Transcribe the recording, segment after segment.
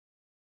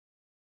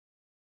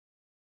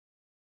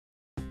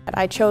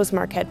I chose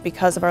Marquette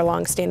because of our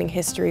long-standing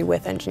history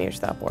with Engineers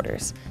Without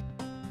Borders.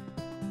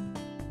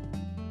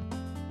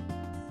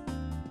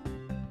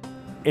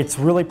 It's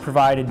really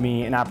provided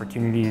me an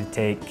opportunity to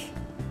take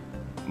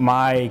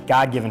my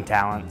God-given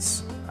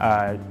talents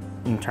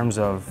in terms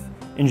of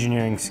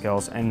engineering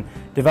skills and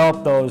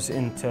develop those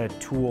into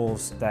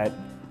tools that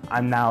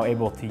I'm now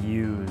able to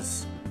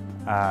use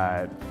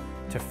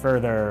to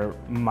further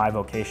my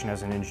vocation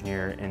as an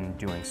engineer in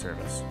doing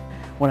service.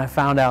 When I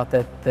found out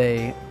that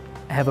they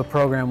have a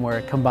program where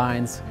it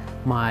combines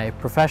my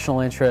professional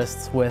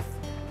interests with,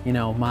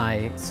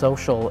 my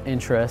social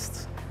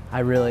interests,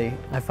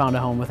 I found a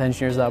home with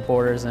Engineers Without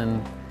Borders, and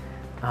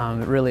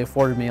it really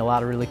afforded me a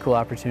lot of really cool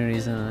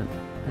opportunities, and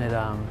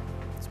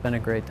it's been a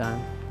great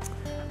time.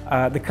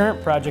 The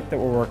current project that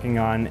we're working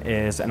on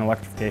is an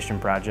electrification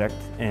project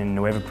in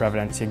Nueva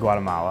Providencia,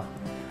 Guatemala.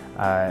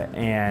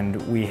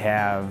 And we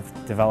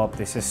have developed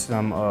a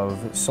system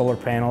of solar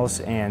panels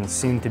and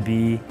soon to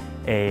be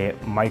a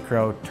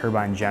micro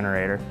turbine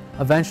generator.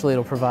 Eventually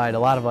it'll provide a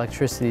lot of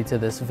electricity to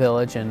this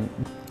village, and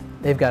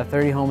they've got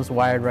 30 homes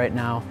wired right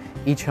now.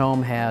 Each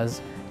home has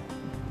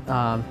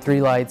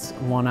 3 lights,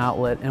 1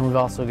 outlet, and we've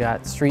also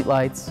got street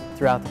lights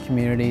throughout the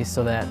community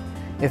so that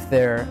if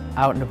they're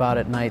out and about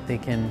at night, they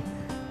can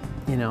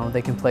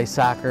play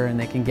soccer and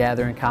they can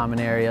gather in common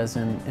areas,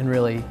 and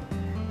really,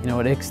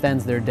 it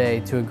extends their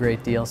day to a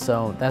great deal.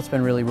 So that's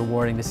been really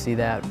rewarding to see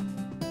that.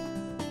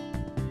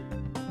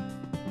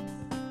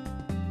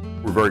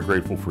 We're very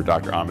grateful for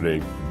Dr.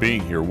 Amade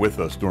being here with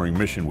us during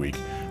Mission Week,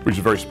 which is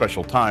a very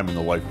special time in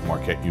the life of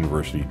Marquette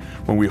University,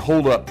 when we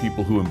hold up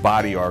people who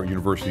embody our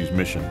university's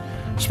mission,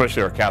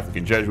 especially our Catholic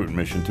and Jesuit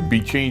mission, to be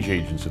change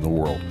agents in the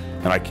world.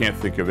 And I can't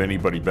think of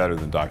anybody better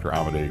than Dr.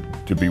 Amade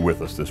to be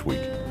with us this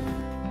week.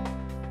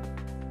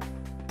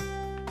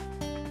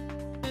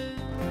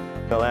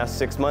 In the last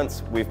 6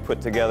 months, we've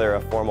put together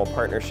a formal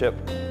partnership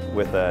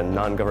with a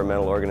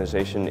non-governmental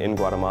organization in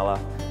Guatemala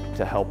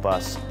to help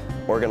us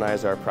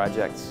organize our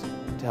projects,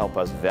 to help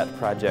us vet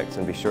projects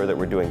and be sure that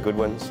we're doing good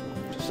ones,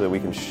 so that we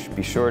can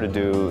be sure to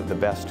do the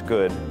best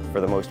good for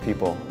the most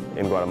people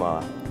in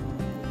Guatemala.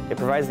 It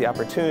provides the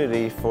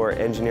opportunity for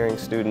engineering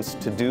students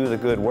to do the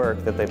good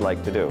work that they'd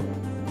like to do.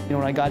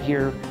 When I got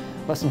here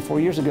less than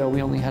 4 years ago,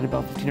 we only had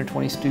about 15 or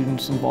 20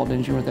 students involved in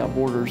Engineers Without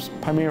Borders,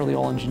 primarily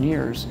all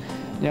engineers.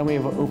 Now we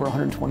have over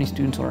 120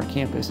 students on our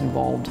campus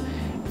involved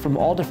from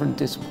all different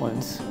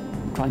disciplines,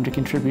 trying to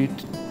contribute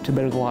to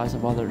better the lives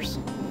of others.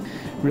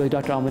 Really,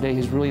 Dr. Amade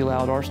has really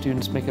allowed our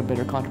students to make a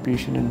better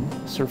contribution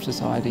and serve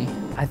society.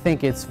 I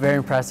think it's very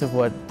impressive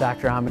what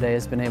Dr. Amade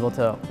has been able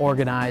to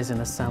organize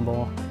and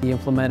assemble. He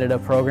implemented a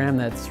program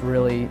that's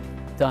really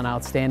done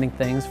outstanding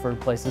things for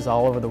places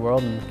all over the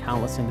world and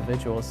countless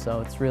individuals, so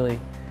it's really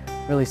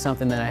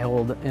something that I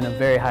hold in a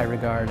very high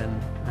regard,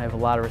 and I have a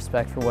lot of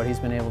respect for what he's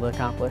been able to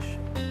accomplish.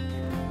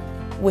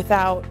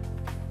 Without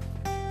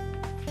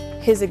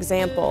his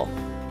example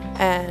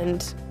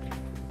and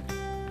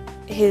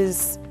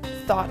his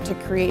thought to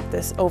create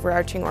this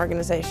overarching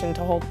organization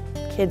to hold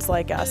kids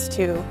like us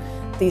to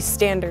these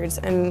standards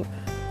and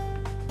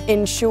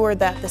ensure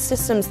that the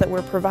systems that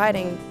we're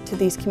providing to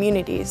these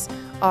communities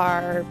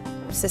are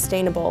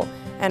sustainable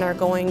and are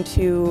going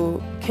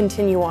to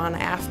continue on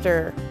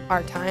after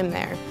our time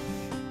there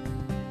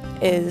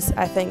is,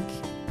 I think,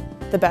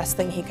 the best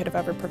thing he could have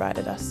ever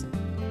provided us.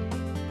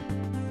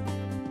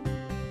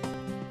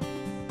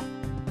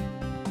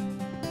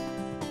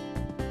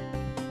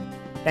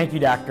 Thank you,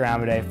 Dr.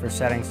 Amade, for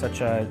setting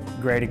such a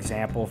great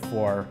example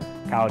for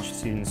college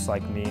students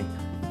like me.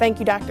 Thank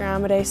you, Dr.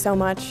 Amade, so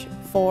much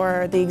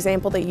for the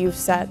example that you've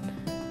set.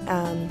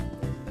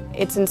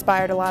 It's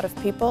inspired a lot of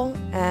people,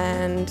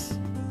 and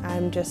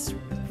I'm just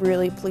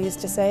really pleased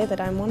to say that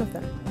I'm one of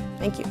them.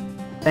 Thank you.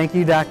 Thank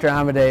you, Dr.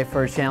 Amade,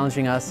 for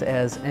challenging us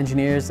as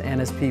engineers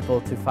and as people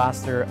to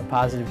foster a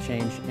positive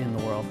change in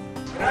the world.